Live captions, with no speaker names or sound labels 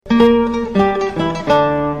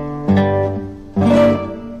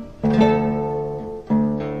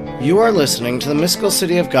are listening to the Mystical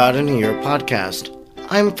City of God in a Year podcast.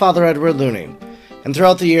 I'm Father Edward Looney, and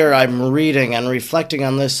throughout the year I'm reading and reflecting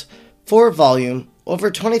on this 4-volume, over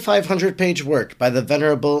 2,500-page work by the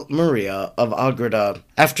Venerable Maria of Agreda.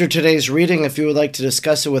 After today's reading, if you would like to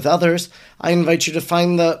discuss it with others, I invite you to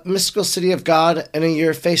find the Mystical City of God in a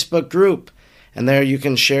Year Facebook group, and there you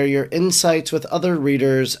can share your insights with other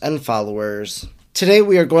readers and followers. Today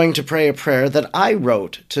we are going to pray a prayer that I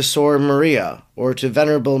wrote to Sor Maria, or to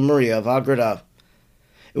Venerable Maria of Agreda.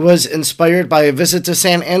 It was inspired by a visit to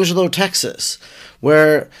San Angelo, Texas,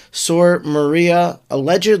 where Sor Maria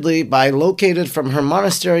allegedly bilocated from her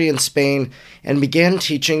monastery in Spain and began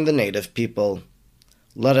teaching the native people.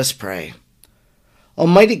 Let us pray.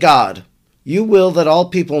 Almighty God, you will that all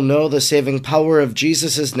people know the saving power of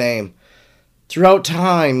Jesus' name. Throughout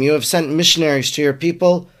time you have sent missionaries to your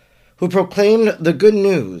people who proclaimed the good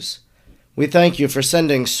news. We thank you for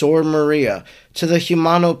sending Sor Maria to the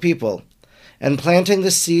Humano people and planting the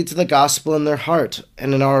seeds of the gospel in their heart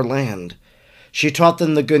and in our land. She taught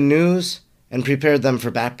them the good news and prepared them for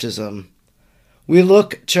baptism. We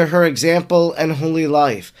look to her example and holy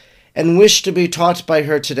life and wish to be taught by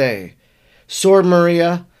her today. Sor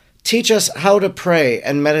Maria, teach us how to pray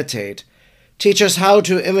and meditate. Teach us how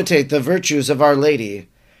to imitate the virtues of Our Lady.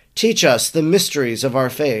 Teach us the mysteries of our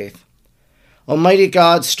faith. Almighty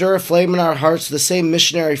God, stir aflame in our hearts the same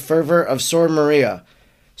missionary fervor of Sor Maria,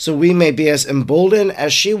 so we may be as emboldened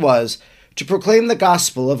as she was to proclaim the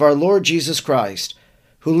gospel of our Lord Jesus Christ,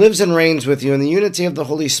 who lives and reigns with you in the unity of the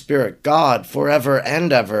Holy Spirit, God, forever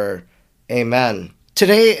and ever. Amen.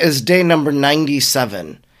 Today is day number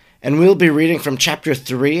 97, and we'll be reading from chapter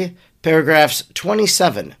 3, paragraphs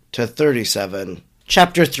 27 to 37.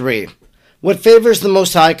 Chapter 3. What favors the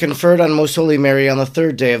Most High conferred on Most Holy Mary on the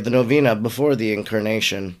third day of the novena before the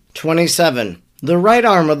Incarnation. 27. The right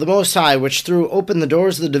arm of the Most High, which threw open the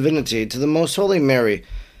doors of the divinity to the Most Holy Mary,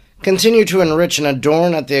 continued to enrich and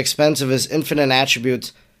adorn at the expense of his infinite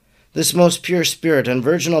attributes this most pure spirit and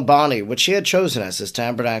virginal body which he had chosen as his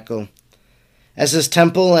tabernacle, as his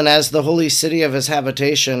temple and as the holy city of his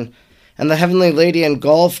habitation. And the heavenly lady,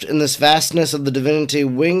 engulfed in this vastness of the divinity,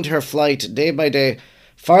 winged her flight day by day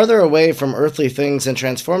farther away from earthly things and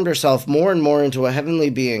transformed herself more and more into a heavenly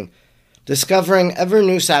being, discovering ever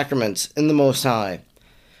new sacraments in the Most High.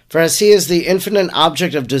 For as he is the infinite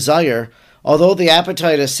object of desire, although the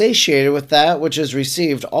appetite is satiated with that which is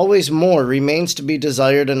received, always more remains to be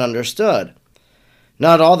desired and understood.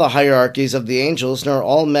 Not all the hierarchies of the angels, nor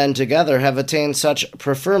all men together, have attained such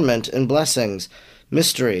preferment in blessings,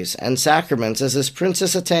 mysteries, and sacraments as this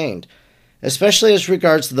princess attained, especially as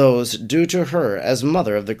regards those due to her as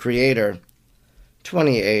mother of the Creator.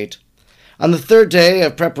 28. On the third day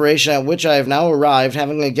of preparation at which I have now arrived,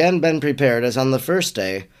 having again been prepared as on the first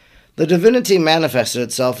day, the divinity manifested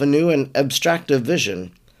itself anew in abstractive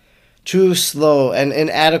vision. Too slow and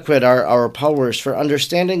inadequate are our powers for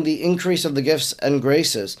understanding the increase of the gifts and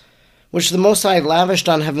graces which the Most High lavished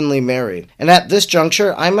on Heavenly Mary, and at this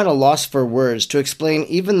juncture I am at a loss for words to explain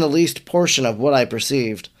even the least portion of what I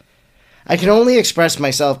perceived. I can only express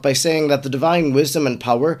myself by saying that the divine wisdom and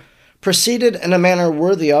power proceeded in a manner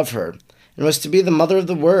worthy of her, and was to be the mother of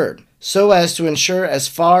the Word, so as to ensure as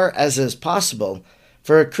far as is possible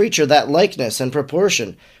for a creature that likeness and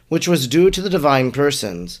proportion which was due to the divine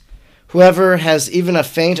persons. Whoever has even a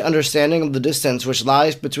faint understanding of the distance which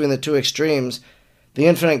lies between the two extremes, the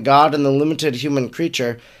infinite God and the limited human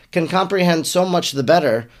creature, can comprehend so much the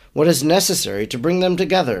better what is necessary to bring them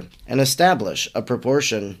together and establish a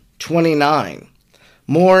proportion. 29.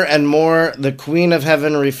 More and more the Queen of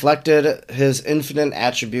Heaven reflected his infinite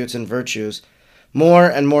attributes and virtues. More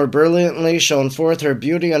and more brilliantly shone forth her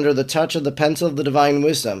beauty under the touch of the pencil of the divine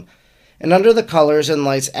wisdom, and under the colors and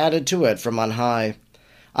lights added to it from on high.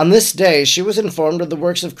 On this day she was informed of the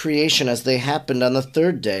works of creation as they happened on the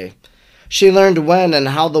third day. She learned when and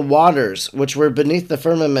how the waters which were beneath the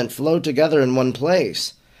firmament flowed together in one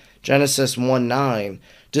place. Genesis 1:9,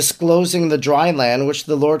 disclosing the dry land which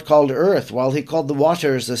the Lord called earth, while he called the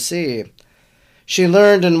waters the sea. She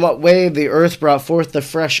learned in what way the earth brought forth the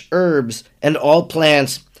fresh herbs and all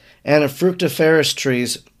plants and fructiferous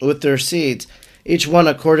trees with their seeds, each one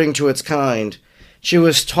according to its kind. She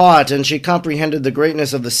was taught, and she comprehended the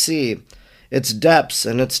greatness of the sea, its depths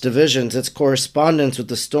and its divisions, its correspondence with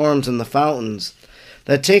the storms and the fountains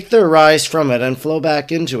that take their rise from it and flow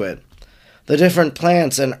back into it, the different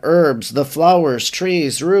plants and herbs, the flowers,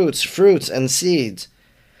 trees, roots, fruits, and seeds.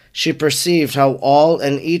 She perceived how all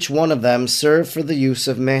and each one of them serve for the use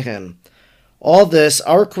of man. All this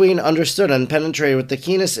our Queen understood and penetrated with the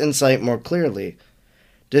keenest insight more clearly,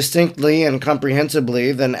 distinctly and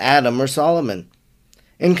comprehensibly than Adam or Solomon.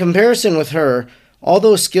 In comparison with her, all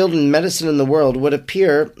those skilled in medicine in the world would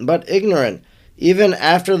appear but ignorant, even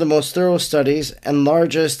after the most thorough studies and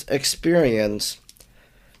largest experience.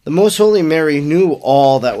 The Most Holy Mary knew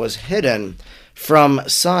all that was hidden from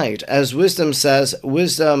sight, as Wisdom says,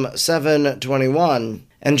 Wisdom 7:21,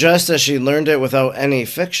 and just as she learned it without any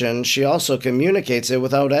fiction, she also communicates it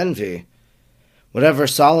without envy. Whatever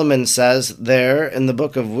Solomon says there in the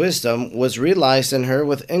Book of Wisdom was realized in her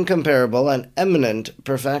with incomparable and eminent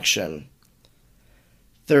perfection.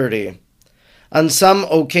 30. On some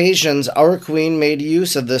occasions, our Queen made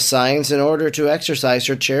use of this science in order to exercise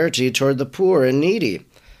her charity toward the poor and needy,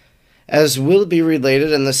 as will be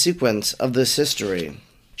related in the sequence of this history.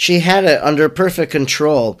 She had it under perfect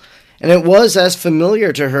control, and it was as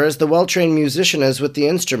familiar to her as the well-trained musician is with the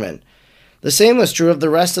instrument. The same was true of the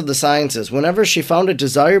rest of the sciences, whenever she found it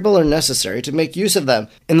desirable or necessary to make use of them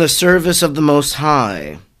in the service of the Most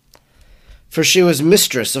High. For she was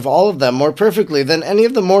mistress of all of them more perfectly than any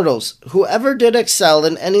of the mortals who ever did excel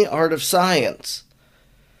in any art of science.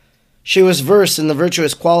 She was versed in the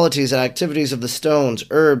virtuous qualities and activities of the stones,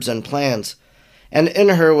 herbs, and plants, and in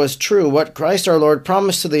her was true what Christ our Lord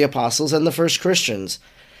promised to the apostles and the first Christians,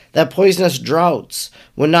 that poisonous draughts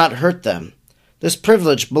would not hurt them. This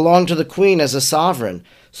privilege belonged to the Queen as a sovereign,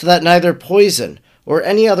 so that neither poison or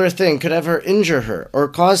any other thing could ever injure her or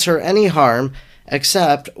cause her any harm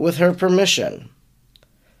except with her permission.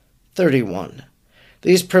 31.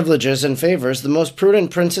 These privileges and favors the most prudent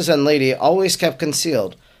princess and lady always kept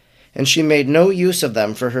concealed, and she made no use of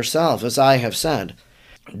them for herself, as I have said,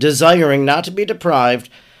 desiring not to be deprived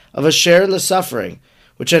of a share in the suffering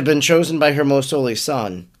which had been chosen by her most holy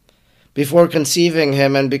Son. Before conceiving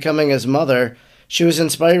him and becoming his mother, she was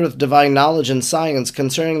inspired with divine knowledge and science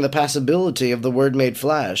concerning the passibility of the Word made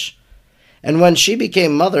flesh. And when she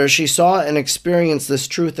became mother, she saw and experienced this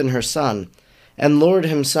truth in her Son, and Lord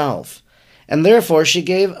himself. And therefore she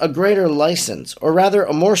gave a greater license, or rather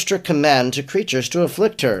a more strict command to creatures to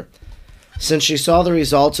afflict her, since she saw the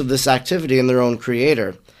results of this activity in their own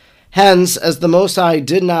Creator. Hence, as the Most High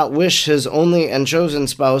did not wish his only and chosen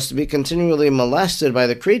spouse to be continually molested by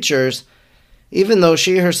the creatures, even though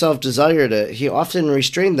she herself desired it, he often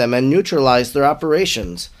restrained them and neutralized their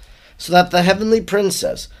operations, so that the heavenly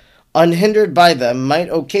princess, unhindered by them, might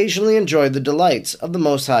occasionally enjoy the delights of the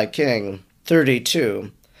Most High King.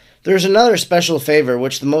 32. There is another special favor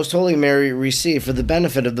which the Most Holy Mary received for the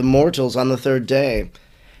benefit of the mortals on the third day,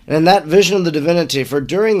 and in that vision of the divinity, for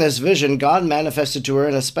during this vision God manifested to her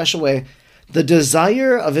in a special way the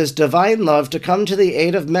desire of his divine love to come to the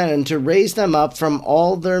aid of men and to raise them up from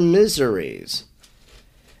all their miseries.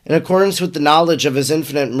 In accordance with the knowledge of his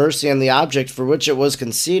infinite mercy and the object for which it was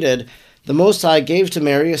conceded, the Most High gave to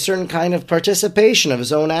Mary a certain kind of participation of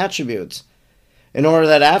his own attributes, in order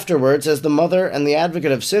that afterwards, as the mother and the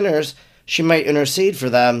advocate of sinners, she might intercede for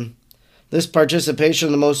them. This participation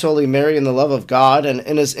of the Most Holy Mary in the love of God and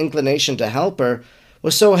in his inclination to help her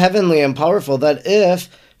was so heavenly and powerful that if,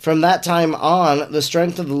 from that time on, the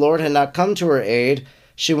strength of the Lord had not come to her aid,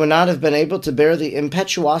 she would not have been able to bear the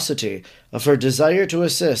impetuosity of her desire to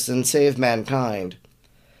assist and save mankind.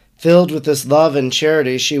 Filled with this love and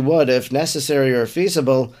charity, she would, if necessary or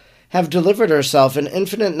feasible, have delivered herself an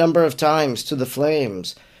infinite number of times to the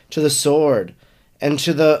flames, to the sword, and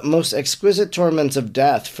to the most exquisite torments of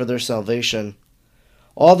death for their salvation.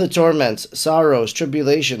 All the torments, sorrows,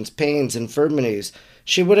 tribulations, pains, infirmities,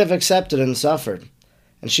 she would have accepted and suffered,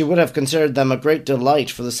 and she would have considered them a great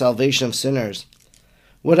delight for the salvation of sinners.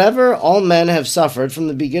 Whatever all men have suffered from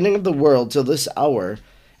the beginning of the world till this hour,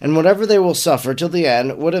 and whatever they will suffer till the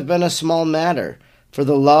end, would have been a small matter for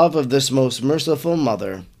the love of this most merciful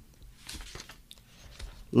Mother.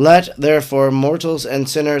 Let, therefore, mortals and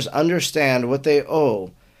sinners understand what they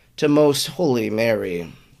owe to Most Holy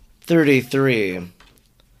Mary. 33.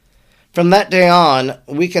 From that day on,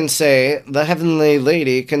 we can say, the Heavenly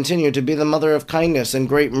Lady continued to be the mother of kindness and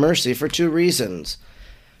great mercy for two reasons.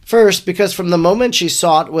 First, because from the moment she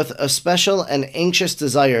sought with a special and anxious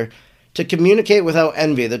desire to communicate without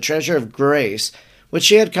envy the treasure of grace which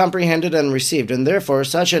she had comprehended and received, and therefore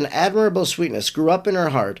such an admirable sweetness grew up in her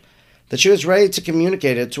heart, that she was ready to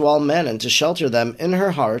communicate it to all men and to shelter them in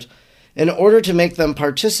her heart in order to make them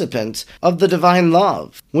participants of the divine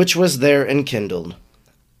love which was there enkindled.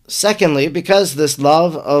 Secondly, because this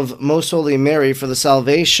love of Most Holy Mary for the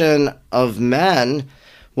salvation of men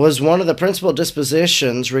was one of the principal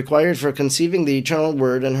dispositions required for conceiving the eternal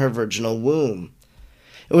Word in her virginal womb.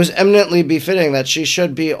 It was eminently befitting that she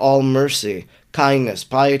should be all mercy, kindness,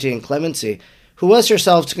 piety, and clemency, who was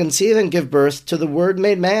herself to conceive and give birth to the Word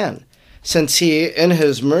made man, since he, in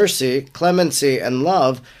his mercy, clemency, and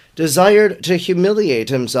love, desired to humiliate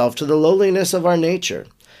himself to the lowliness of our nature,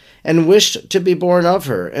 and wished to be born of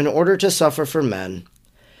her in order to suffer for men.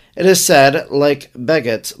 It is said, like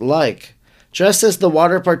begets like, just as the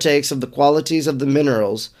water partakes of the qualities of the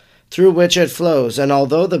minerals through which it flows, and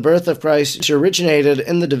although the birth of Christ originated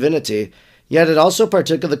in the divinity, yet it also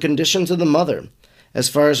partook of the conditions of the mother, as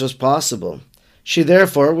far as was possible. She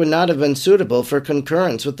therefore would not have been suitable for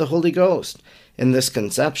concurrence with the Holy Ghost in this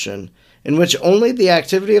conception, in which only the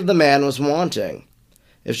activity of the man was wanting,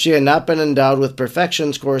 if she had not been endowed with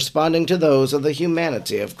perfections corresponding to those of the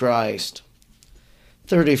humanity of Christ.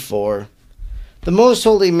 34. The Most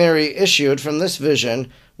Holy Mary issued from this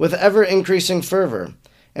vision with ever-increasing fervor,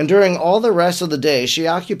 and during all the rest of the day she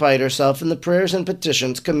occupied herself in the prayers and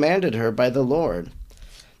petitions commanded her by the Lord.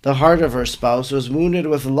 The heart of her spouse was wounded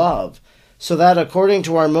with love, so that according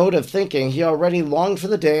to our mode of thinking he already longed for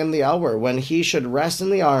the day and the hour when he should rest in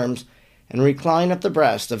the arms and recline at the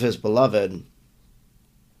breast of his beloved.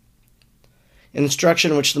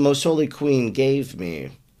 Instruction which the Most Holy Queen gave me.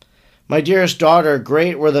 My dearest daughter,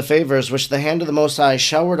 great were the favors which the hand of the Most High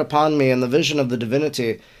showered upon me in the vision of the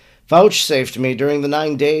divinity, vouchsafed me during the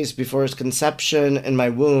 9 days before his conception in my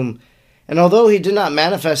womb. And although he did not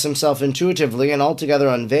manifest himself intuitively and altogether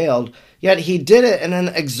unveiled, yet he did it in an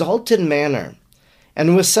exalted manner,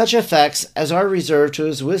 and with such effects as are reserved to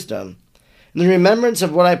his wisdom. In the remembrance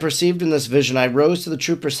of what I perceived in this vision, I rose to the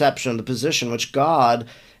true perception of the position which God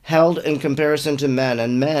held in comparison to men,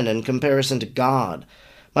 and men in comparison to God.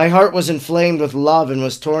 My heart was inflamed with love and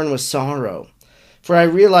was torn with sorrow, for I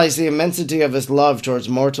realized the immensity of his love towards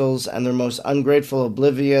mortals and their most ungrateful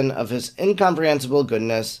oblivion of his incomprehensible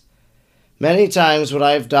goodness. Many times would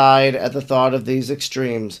I have died at the thought of these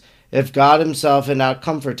extremes, if God himself had not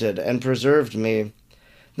comforted and preserved me.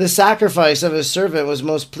 The sacrifice of his servant was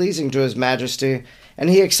most pleasing to his majesty, and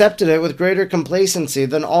he accepted it with greater complacency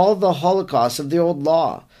than all the holocausts of the old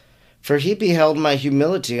law, for he beheld my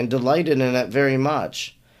humility and delighted in it very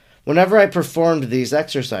much. Whenever I performed these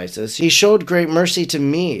exercises, he showed great mercy to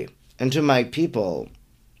me and to my people.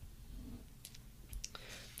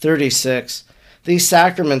 36. These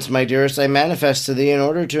sacraments, my dearest, I manifest to thee in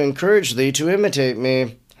order to encourage thee to imitate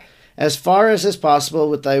me. As far as is possible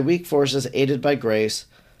with thy weak forces aided by grace,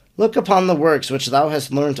 look upon the works which thou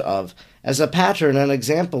hast learnt of as a pattern and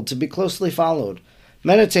example to be closely followed.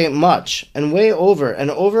 Meditate much, and weigh over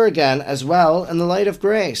and over again as well in the light of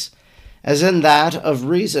grace as in that of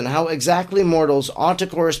reason, how exactly mortals ought to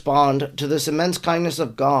correspond to this immense kindness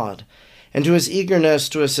of God, and to his eagerness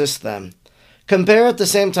to assist them. Compare at the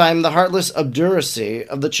same time the heartless obduracy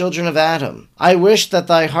of the children of Adam. I wish that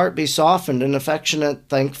thy heart be softened in affectionate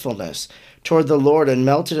thankfulness toward the Lord, and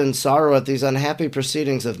melted in sorrow at these unhappy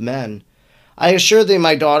proceedings of men. I assure thee,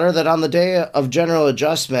 my daughter, that on the day of general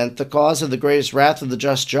adjustment, the cause of the greatest wrath of the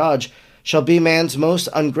just judge shall be man's most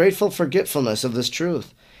ungrateful forgetfulness of this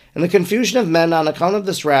truth. And the confusion of men on account of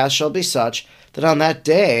this wrath shall be such, that on that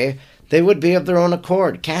day they would be of their own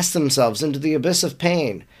accord cast themselves into the abyss of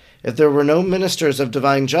pain, if there were no ministers of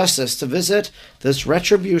divine justice to visit this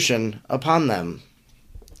retribution upon them.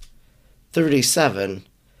 37.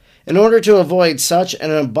 In order to avoid such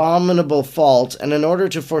an abominable fault, and in order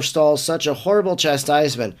to forestall such a horrible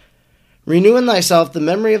chastisement, renew in thyself the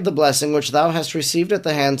memory of the blessing which thou hast received at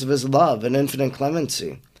the hands of his love and infinite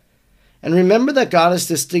clemency. And remember that God has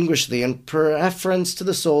distinguished thee in preference to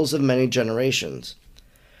the souls of many generations.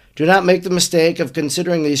 Do not make the mistake of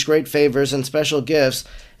considering these great favors and special gifts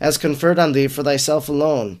as conferred on thee for thyself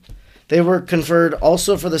alone. They were conferred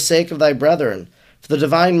also for the sake of thy brethren, for the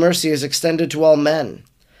divine mercy is extended to all men.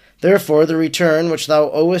 Therefore the return which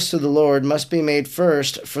thou owest to the Lord must be made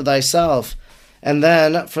first for thyself, and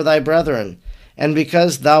then for thy brethren. And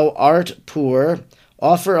because thou art poor,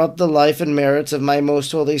 offer up the life and merits of my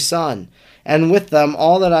most holy Son, and with them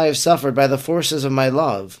all that I have suffered by the forces of my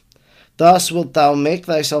love. Thus wilt thou make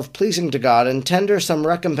thyself pleasing to God, and tender some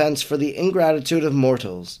recompense for the ingratitude of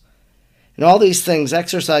mortals. In all these things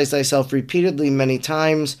exercise thyself repeatedly many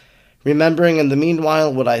times, remembering in the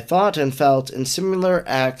meanwhile what I thought and felt in similar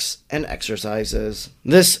acts and exercises.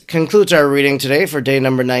 This concludes our reading today for day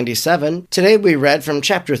number 97. Today we read from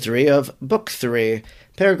chapter 3 of book 3,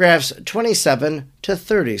 paragraphs 27 to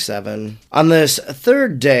 37. On this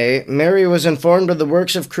third day, Mary was informed of the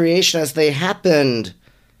works of creation as they happened.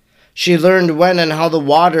 She learned when and how the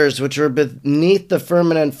waters which were beneath the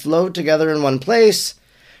firmament flowed together in one place,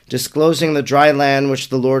 disclosing the dry land which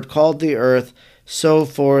the Lord called the earth, so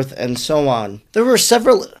forth and so on. There were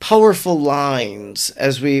several powerful lines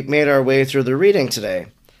as we made our way through the reading today.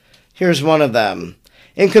 Here's one of them.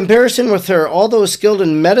 In comparison with her, all those skilled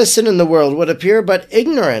in medicine in the world would appear but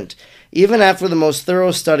ignorant even after the most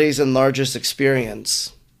thorough studies and largest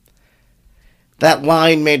experience. That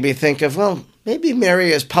line made me think of, well, maybe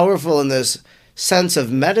Mary is powerful in this sense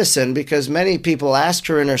of medicine because many people ask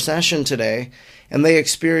her intercession today and they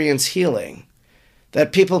experience healing.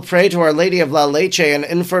 That people pray to Our Lady of La Leche and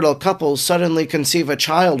infertile couples suddenly conceive a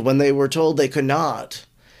child when they were told they could not.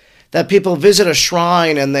 That people visit a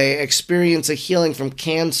shrine and they experience a healing from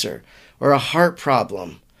cancer or a heart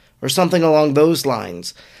problem or something along those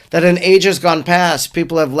lines. That in ages gone past,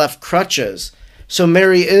 people have left crutches. So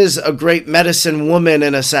Mary is a great medicine woman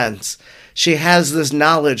in a sense. She has this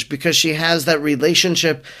knowledge because she has that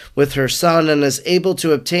relationship with her Son and is able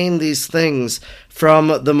to obtain these things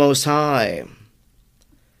from the Most High.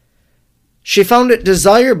 She found it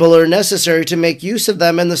desirable or necessary to make use of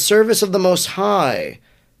them in the service of the Most High,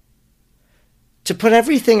 to put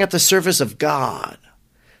everything at the service of God.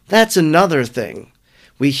 That's another thing.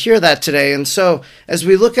 We hear that today, and so as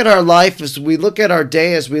we look at our life, as we look at our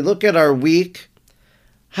day, as we look at our week,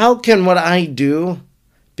 how can what I do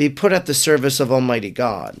be put at the service of Almighty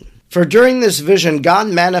God? For during this vision, God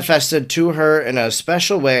manifested to her in a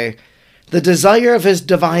special way the desire of His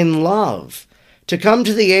divine love to come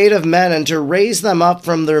to the aid of men and to raise them up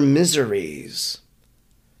from their miseries.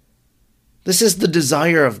 This is the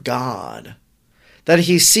desire of God, that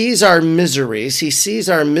He sees our miseries, He sees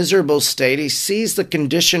our miserable state, He sees the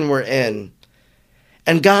condition we're in,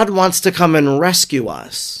 and God wants to come and rescue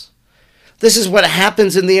us. This is what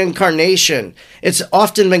happens in the incarnation. It's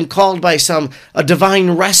often been called by some a divine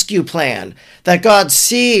rescue plan, that God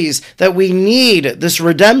sees that we need this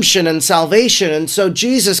redemption and salvation, and so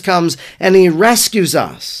Jesus comes and He rescues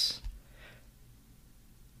us.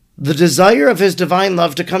 The desire of His divine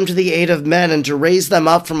love to come to the aid of men and to raise them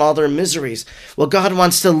up from all their miseries. Well, God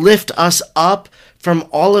wants to lift us up from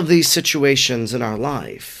all of these situations in our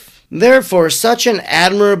life. Therefore, such an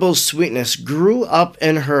admirable sweetness grew up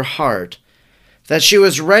in her heart that she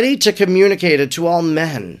was ready to communicate it to all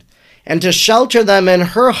men and to shelter them in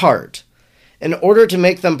her heart in order to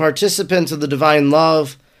make them participants of the divine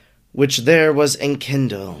love which there was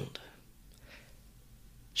enkindled.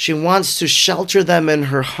 She wants to shelter them in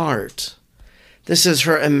her heart. This is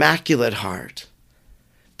her immaculate heart.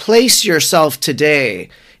 Place yourself today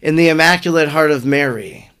in the immaculate heart of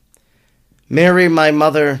Mary. Mary, my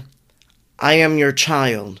mother, I am your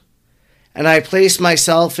child, and I place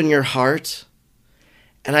myself in your heart.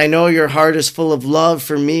 And I know your heart is full of love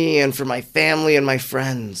for me and for my family and my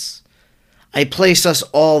friends. I place us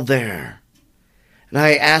all there. And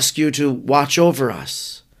I ask you to watch over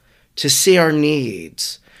us, to see our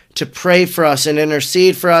needs, to pray for us and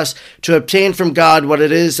intercede for us, to obtain from God what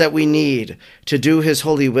it is that we need to do His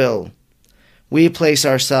holy will. We place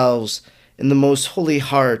ourselves in the most holy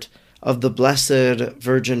heart of the Blessed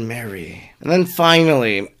Virgin Mary. And then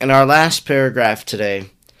finally, in our last paragraph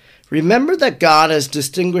today, remember that God has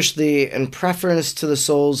distinguished thee in preference to the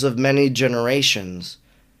souls of many generations.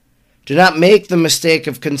 Do not make the mistake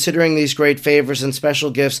of considering these great favors and special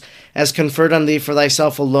gifts as conferred on thee for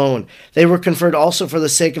thyself alone. They were conferred also for the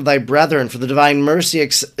sake of thy brethren, for the divine mercy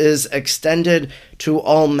is extended to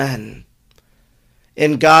all men.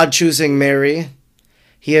 In God choosing Mary,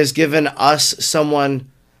 He has given us someone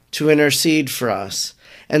to intercede for us.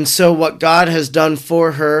 And so what God has done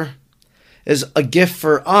for her is a gift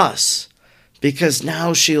for us, because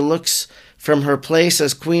now she looks from her place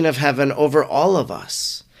as Queen of Heaven over all of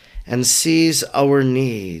us and sees our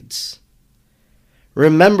needs.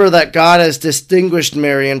 Remember that God has distinguished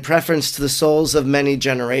Mary in preference to the souls of many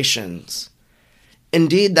generations.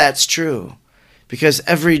 Indeed, that's true, because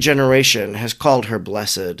every generation has called her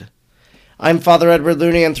blessed. I'm Father Edward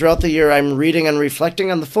Looney, and throughout the year I'm reading and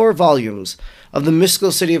reflecting on the 4 volumes of the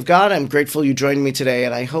Mystical City of God. I'm grateful you joined me today,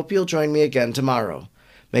 and I hope you'll join me again tomorrow.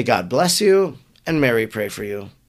 May God bless you, and Mary pray for you.